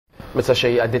Mr.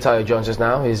 Sheyi Adetayo joins us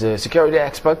now. He's a security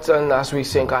expert, and as we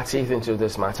sink our teeth into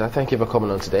this matter, thank you for coming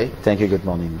on today. Thank you. Good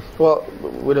morning. Well,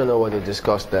 we don't know what they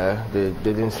discussed there. They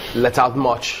didn't let out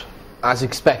much, as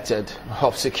expected,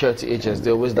 of security agents.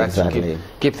 They always like to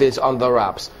keep things under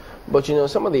wraps. But you know,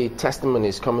 some of the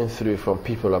testimonies coming through from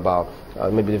people about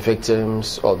maybe the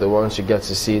victims or the ones you get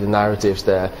to see the narratives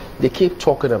there, they keep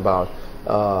talking about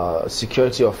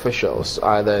security officials,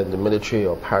 either in the military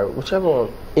or whichever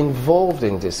one, involved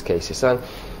in these cases. And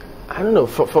I don't know,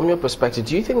 from your perspective,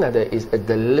 do you think that there is a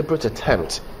deliberate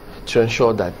attempt to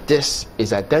ensure that this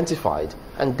is identified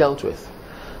and dealt with?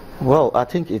 Well, I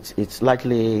think it's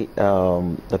likely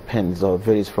depends or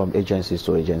varies from agencies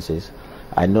to agencies.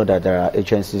 I know that there are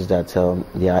agencies that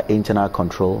their internal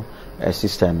control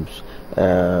systems,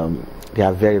 they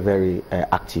are very, very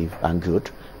active and good,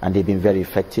 and they've been very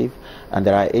effective. And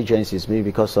there are agencies, maybe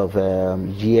because of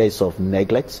years of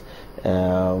neglect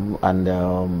and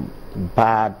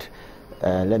bad,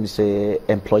 let me say,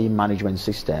 employee management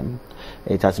system,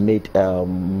 it has made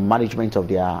management of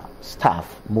their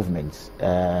staff movements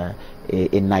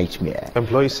a nightmare.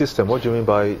 Employee system, what do you mean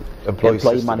by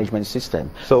employee management system?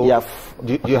 So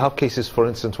do you have cases, for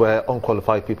instance, where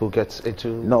unqualified people get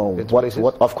into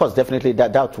of course, definitely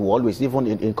that will always, even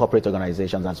in corporate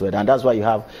organizations and so on. And that's why you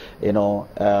have, you know,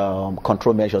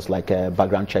 control measures like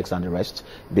background checks and the rest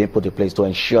being put in place to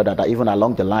ensure that even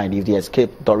along the line, if they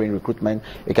escape during recruitment,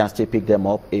 you can still pick them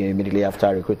up immediately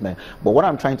after recruitment. But what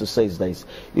I'm trying to say is this: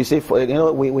 you see,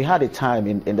 we had a time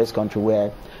in this country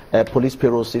where police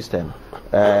payroll system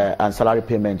and salary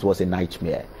payment was a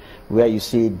nightmare, where you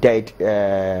see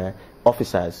dead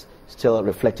officers still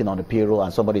reflecting on the payroll,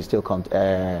 and somebody still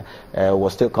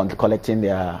was still collecting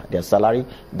their salary.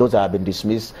 Those that have been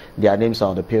dismissed, their names are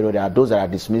on the payroll. There are those that are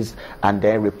dismissed and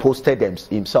then reposted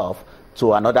himself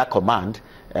to another command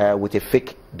with a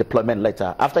fake deployment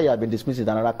letter after you have been dismissed in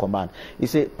another command. You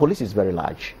see, police is very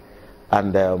large.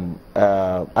 And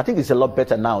I think it's a lot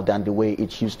better now than the way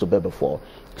it used to be before.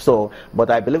 So,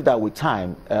 but I believe that with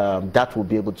time, that will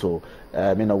be able to,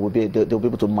 they'll be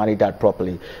able to manage that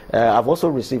properly. I've also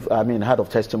received, heard of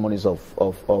testimonies of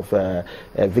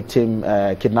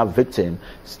kidnapped victim,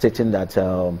 stating that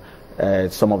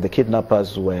some of the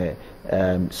kidnappers were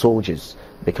soldiers,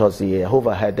 because he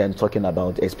overheard them talking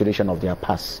about expedition of their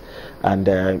pass. And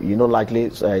likely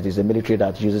it is the military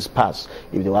that uses pass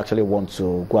if they actually want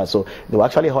to go out. So they were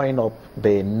actually hurrying up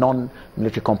the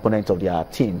non-military component of their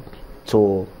team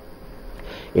to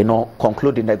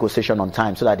conclude the negotiation on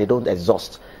time, so that they don't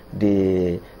exhaust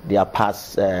their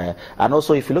pass. And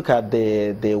also, if you look at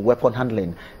the weapon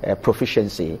handling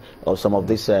proficiency of some of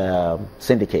these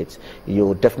syndicates,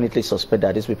 you definitely suspect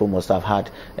that these people must have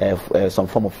had some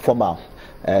form of formal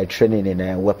training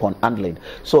in weapon handling.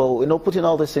 So, putting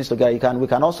all these things together, we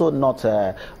can also not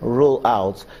rule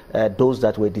out those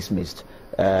that were dismissed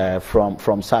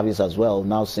from service as well,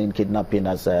 now seeing kidnapping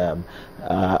as a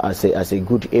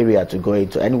good area to go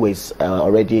into. Anyways,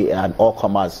 already an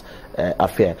all-comers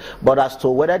affair. But as to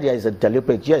whether there is a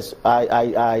deliberate, yes,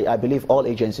 I believe all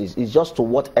agencies, is just to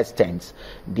what extent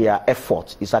their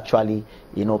effort is actually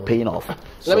paying off.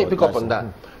 Let me pick up on that.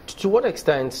 To what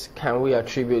extent can we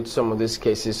attribute some of these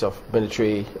cases of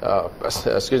military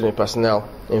personnel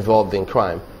involved in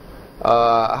crime?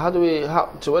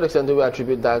 To what extent do we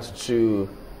attribute that to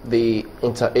the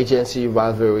interagency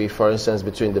rivalry, for instance,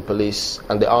 between the police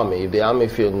and the army? If the army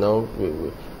feel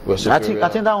we're superior. I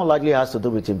think that one likely has to do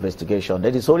with investigation.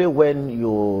 It is only when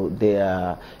you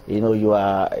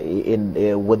are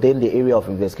in within the area of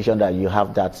investigation that you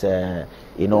have that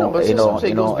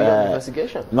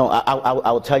investigation. No,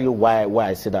 I will tell you why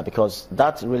I say that, because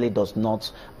that really does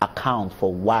not account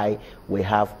for why we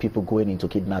have people going into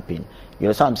kidnapping. You know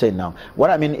what I'm saying now?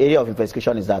 What I mean area of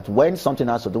investigation is that when something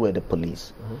has to do with the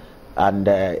police, and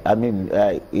a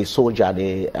soldier,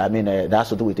 that has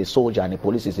to do with a soldier and the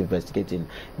police is investigating,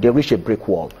 they reach a brick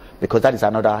wall, because that is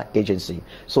another agency.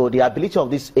 So the ability of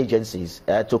these agencies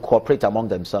to cooperate among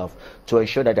themselves to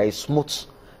ensure that there is smooth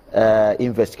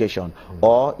investigation,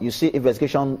 or you see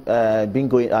investigation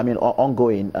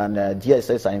ongoing, and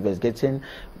DSS are investigating,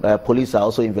 police are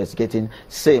also investigating,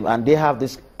 same, and they have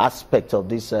this aspect of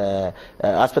this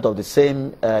aspect of the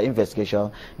same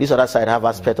investigation. This other side have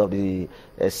aspect of the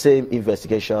same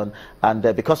investigation, and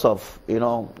because of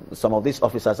some of these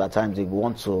officers at times, they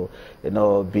want to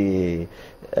be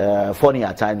funny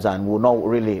at times and will not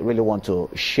really want to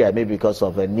share, maybe because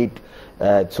of a need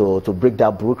to break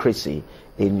that bureaucracy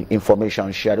in information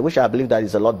shared, which I believe that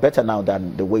is a lot better now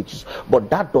than the way it is.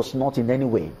 But that does not in any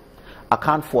way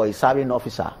account for a serving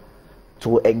officer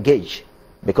to engage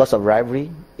because of rivalry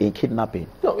in kidnapping.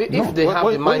 No, if they have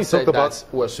the mindset that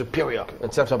we're superior in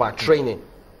terms of our training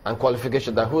and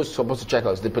qualification, that who's supposed to check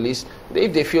us? The police.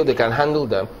 If they feel they can handle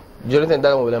them, do you think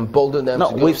that will embolden them?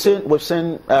 No, we've seen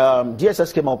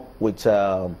DSS came up with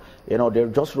they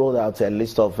just rolled out a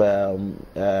list of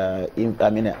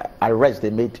arrests they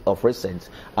made of recent,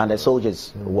 and the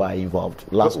soldiers were involved.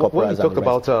 When you talked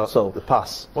about the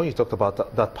pass, when you talked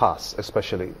about that pass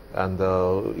especially, and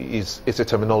it's a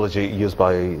terminology used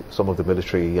by some of the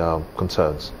military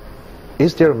concerns,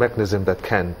 is there a mechanism that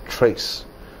can trace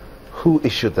who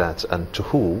issued that and to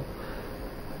who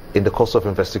in the course of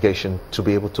investigation, to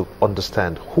be able to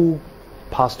understand who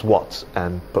passed what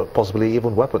and possibly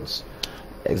even weapons?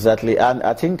 Exactly, and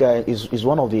I think is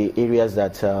one of the areas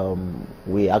that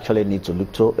we actually need to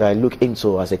look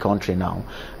into as a country now.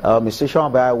 Mr.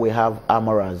 Shambaya, we have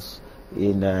armorers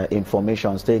in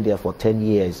information staying there for 10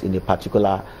 years in a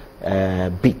particular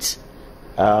beat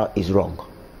is wrong.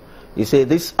 You see,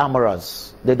 these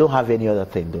armorers, they don't have any other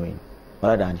thing doing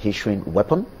other than issuing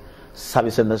weapon,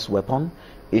 servicing this weapon,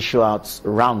 issue out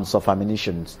rounds of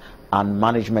ammunition, and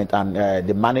management and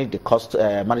they manage the cost,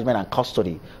 management and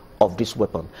custody of this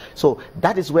weapon. So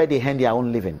that is where they earn their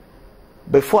own living.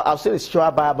 Before, I've said it's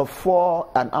sure, before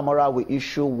an armorer will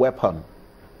issue weapon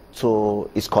to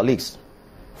his colleagues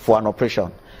for an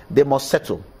operation, they must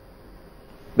settle,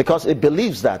 because it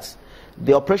believes that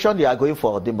the operation they are going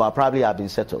for, they will probably have been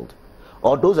settled,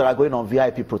 or those that are going on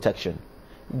VIP protection,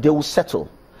 they will settle.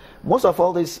 Most of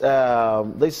all these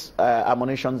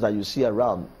ammunitions that you see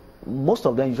around, most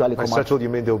of them usually come settled, you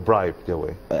mean they'll bribe their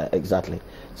way? Exactly.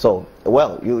 So,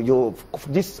 well, you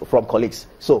this from colleagues.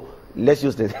 So let's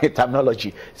use the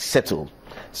terminology settle.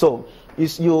 So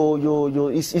it's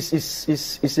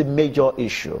a major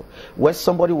issue where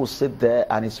somebody will sit there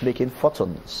and is making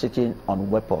fortune sitting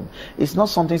on weapon. It's not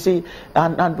something, see,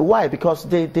 and why? Because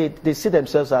they see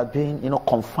themselves as being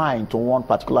confined to one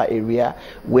particular area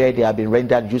where they have been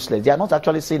rendered useless. They are not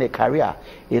actually seeing a career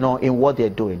in what they're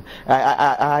doing.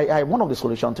 One of the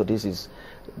solutions to this is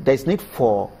there's need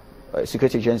for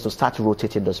security agents to start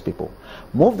rotating those people,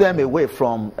 move them away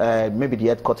from maybe the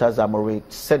headquarters armory,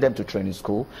 send them to training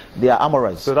school. They are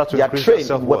armorers. So that will they increase are trained their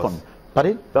self-worth. in weapon.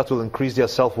 Pardon? That will increase their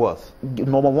self-worth.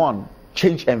 Number one,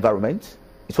 change environment.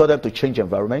 It's for them to change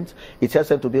environment. It helps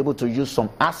them to be able to use some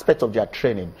aspect of their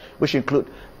training, which include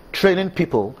training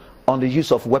people on the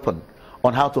use of weapon,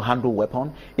 on how to handle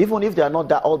weapon. Even if they are not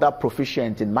all that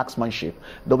proficient in marksmanship,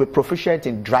 they'll be proficient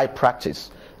in dry practice,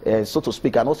 so to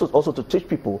speak, and also to teach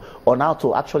people on how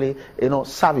to actually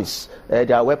service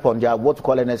their weapon, their what we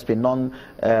call NSP,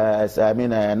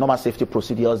 normal safety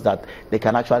procedures, that they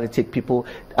can actually take people,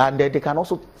 and they can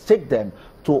also take them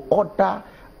to other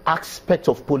aspects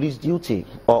of police duty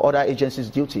or other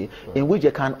agencies' duty, in which they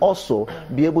can also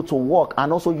be able to work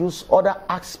and also use other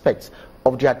aspects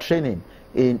of their training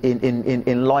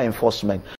in law enforcement.